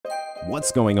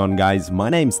What's going on, guys? My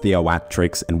name's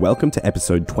Theoatrix and welcome to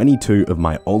episode 22 of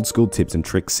my Old School Tips and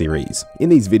Tricks series. In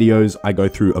these videos, I go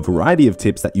through a variety of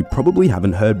tips that you probably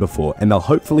haven't heard before, and they'll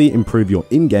hopefully improve your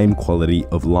in-game quality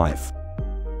of life.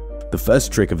 The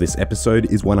first trick of this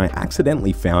episode is one I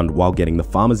accidentally found while getting the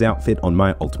farmer's outfit on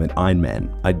my Ultimate Iron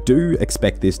Man. I do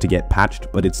expect this to get patched,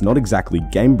 but it's not exactly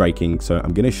game breaking, so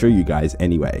I'm going to show you guys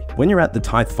anyway. When you're at the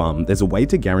tithe farm, there's a way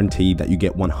to guarantee that you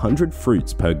get 100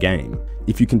 fruits per game.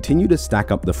 If you continue to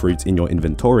stack up the fruits in your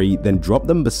inventory, then drop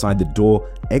them beside the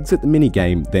door, exit the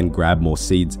minigame, then grab more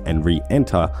seeds and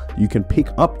re-enter, you can pick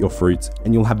up your fruits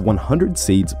and you'll have 100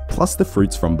 seeds plus the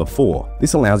fruits from before.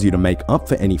 This allows you to make up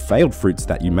for any failed fruits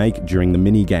that you make during the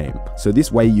minigame. So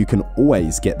this way you can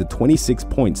always get the 26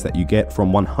 points that you get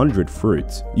from 100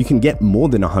 fruits. You can get more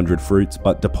than 100 fruits,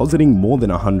 but depositing more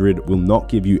than 100 will not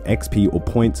give you XP or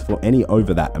points for any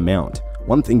over that amount.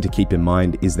 One thing to keep in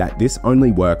mind is that this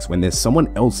only works when there's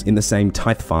someone else in the same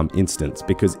tithe farm instance,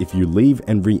 because if you leave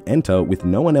and re-enter with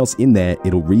no one else in there,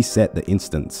 it'll reset the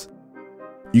instance.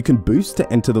 You can boost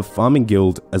to enter the farming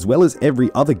guild as well as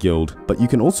every other guild, but you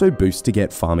can also boost to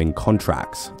get farming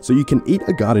contracts. So you can eat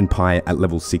a garden pie at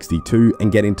level 62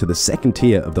 and get into the second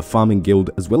tier of the farming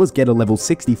guild, as well as get a level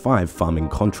 65 farming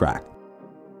contract.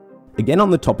 Again, on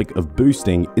the topic of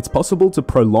boosting, it's possible to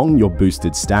prolong your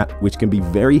boosted stat, which can be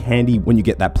very handy when you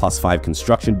get that +5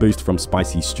 construction boost from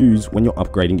spicy stews when you're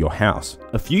upgrading your house.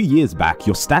 A few years back,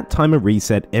 your stat timer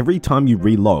reset every time you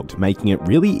relogged, making it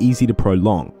really easy to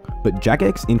prolong. But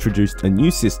Jagex introduced a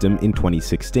new system in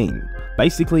 2016.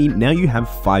 Basically, now you have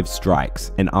 5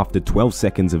 strikes, and after 12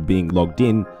 seconds of being logged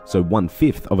in, so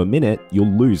 1/5 of a minute,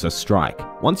 you'll lose a strike.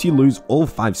 Once you lose all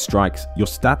 5 strikes, your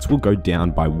stats will go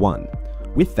down by 1.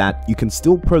 With that, you can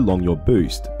still prolong your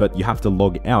boost, but you have to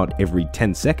log out every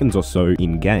 10 seconds or so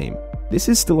in-game. This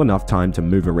is still enough time to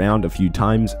move around a few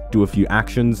times, do a few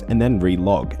actions, and then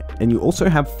re-log. And you also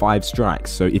have 5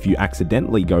 strikes, so if you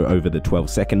accidentally go over the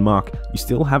 12-second mark, you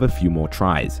still have a few more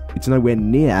tries. It's nowhere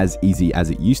near as easy as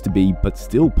it used to be, but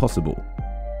still possible.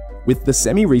 With the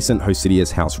semi-recent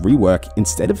Hosidius house rework,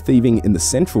 instead of thieving in the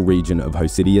central region of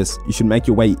Hosidius, you should make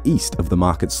your way east of the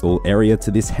market stall area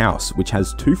to this house, which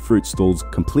has 2 fruit stalls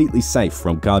completely safe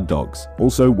from guard dogs.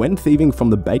 Also, when thieving from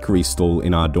the bakery stall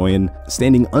in Ardoyan,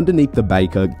 standing underneath the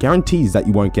baker guarantees that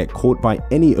you won't get caught by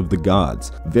any of the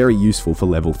guards, very useful for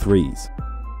level 3s.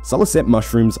 Solarset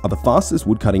mushrooms are the fastest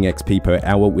woodcutting XP per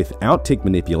hour without tick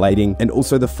manipulating, and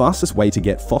also the fastest way to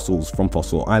get fossils from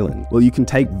Fossil Island. Well, you can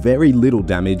take very little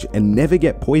damage and never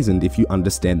get poisoned if you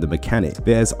understand the mechanic.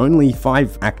 There's only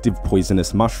 5 active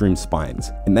poisonous mushroom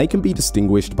spines, and they can be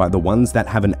distinguished by the ones that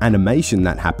have an animation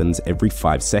that happens every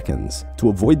 5 seconds. To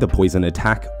avoid the poison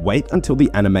attack, wait until the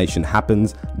animation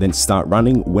happens, then start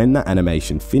running when the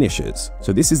animation finishes.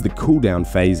 So this is the cooldown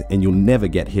phase and you'll never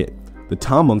get hit. The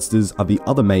tar monsters are the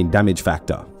other main damage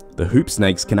factor. The hoop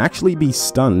snakes can actually be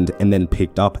stunned and then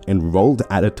picked up and rolled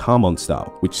at a tar monster,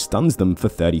 which stuns them for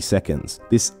 30 seconds.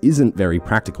 This isn't very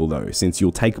practical though, since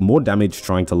you'll take more damage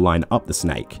trying to line up the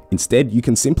snake. Instead, you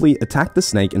can simply attack the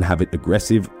snake and have it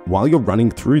aggressive while you're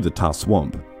running through the tar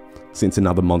swamp. Since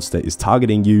another monster is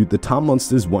targeting you, the tar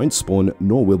monsters won't spawn,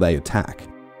 nor will they attack.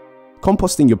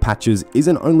 Composting your patches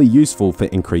isn't only useful for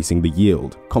increasing the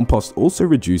yield, compost also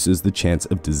reduces the chance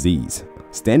of disease.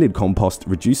 Standard compost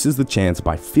reduces the chance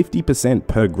by 50%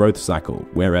 per growth cycle,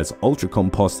 whereas Ultra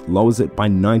Compost lowers it by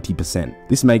 90%.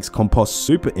 This makes compost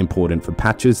super important for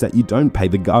patches that you don't pay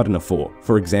the gardener for.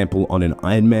 For example, on an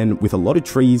Iron Man with a lot of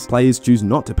trees, players choose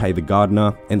not to pay the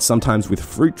gardener, and sometimes with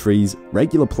fruit trees,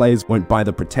 regular players won't buy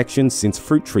the protection since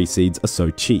fruit tree seeds are so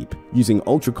cheap. Using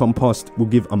Ultra Compost will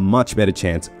give a much better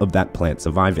chance of that plant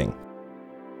surviving.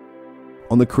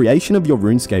 On the creation of your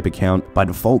Runescape account, by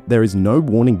default there is no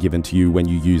warning given to you when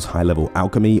you use high-level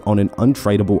alchemy on an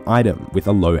untradeable item with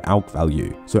a low alch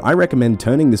value. So I recommend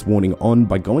turning this warning on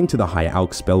by going to the high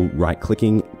alch spell,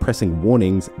 right-clicking, pressing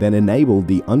warnings, then enable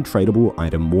the untradeable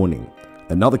item warning.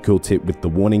 Another cool tip with the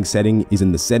warning setting is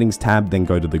in the settings tab, then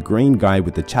go to the green guy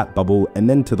with the chat bubble and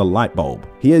then to the light bulb.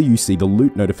 Here you see the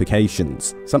loot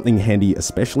notifications, something handy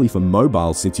especially for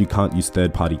mobile since you can't use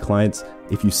third-party clients.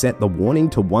 If you set the warning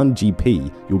to 1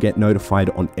 GP, you'll get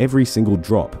notified on every single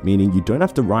drop, meaning you don't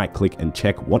have to right-click and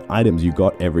check what items you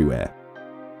got everywhere.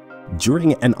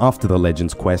 During and after the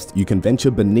Legends quest, you can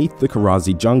venture beneath the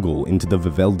Karazi jungle into the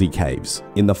Vivaldi caves.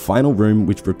 In the final room,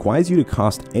 which requires you to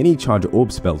cast any charge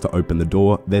orb spell to open the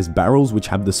door, there's barrels which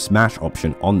have the smash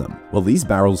option on them. Well, these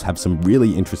barrels have some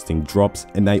really interesting drops,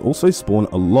 and they also spawn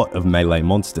a lot of melee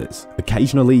monsters.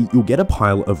 Occasionally, you'll get a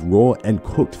pile of raw and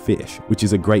cooked fish, which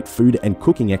is a great food and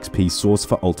cooking XP source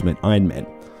for Ultimate Iron Man.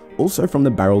 Also from the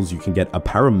barrels you can get a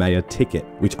Paramea ticket,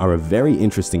 which are a very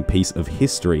interesting piece of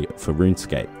history for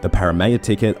RuneScape. The Paramea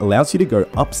ticket allows you to go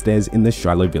upstairs in the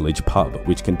Shiloh Village pub,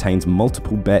 which contains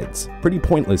multiple beds. Pretty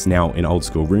pointless now in old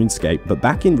school RuneScape, but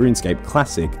back in RuneScape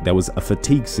Classic there was a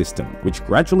fatigue system, which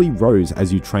gradually rose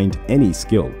as you trained any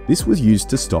skill. This was used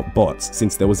to stop bots,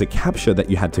 since there was a capture that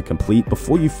you had to complete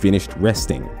before you finished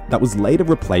resting. That was later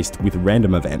replaced with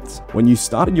random events. When you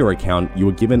started your account, you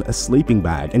were given a sleeping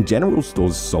bag, and general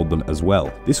stores sold them as well.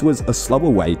 This was a slower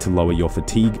way to lower your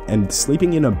fatigue, and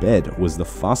sleeping in a bed was the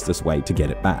fastest way to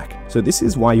get it back. So this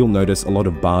is why you'll notice a lot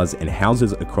of bars and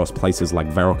houses across places like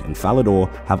Varrock and Falador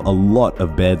have a lot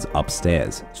of beds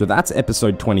upstairs. So that's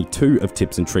episode 22 of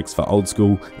Tips and Tricks for Old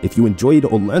School. If you enjoyed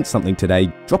or learned something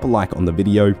today, drop a like on the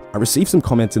video. I received some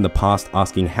comments in the past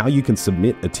asking how you can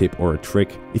submit a tip or a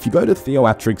trick. If you go to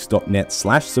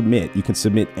theoatrix.net/submit, you can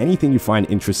submit anything you find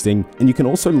interesting, and you can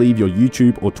also leave your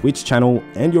YouTube or Twitch channel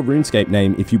and your RuneScape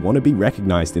name if you want to be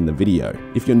recognized in the video.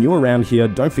 If you're new around here,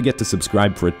 don't forget to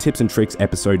subscribe for a Tips and Tricks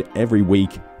episode every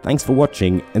week. Thanks for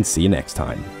watching, and see you next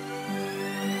time.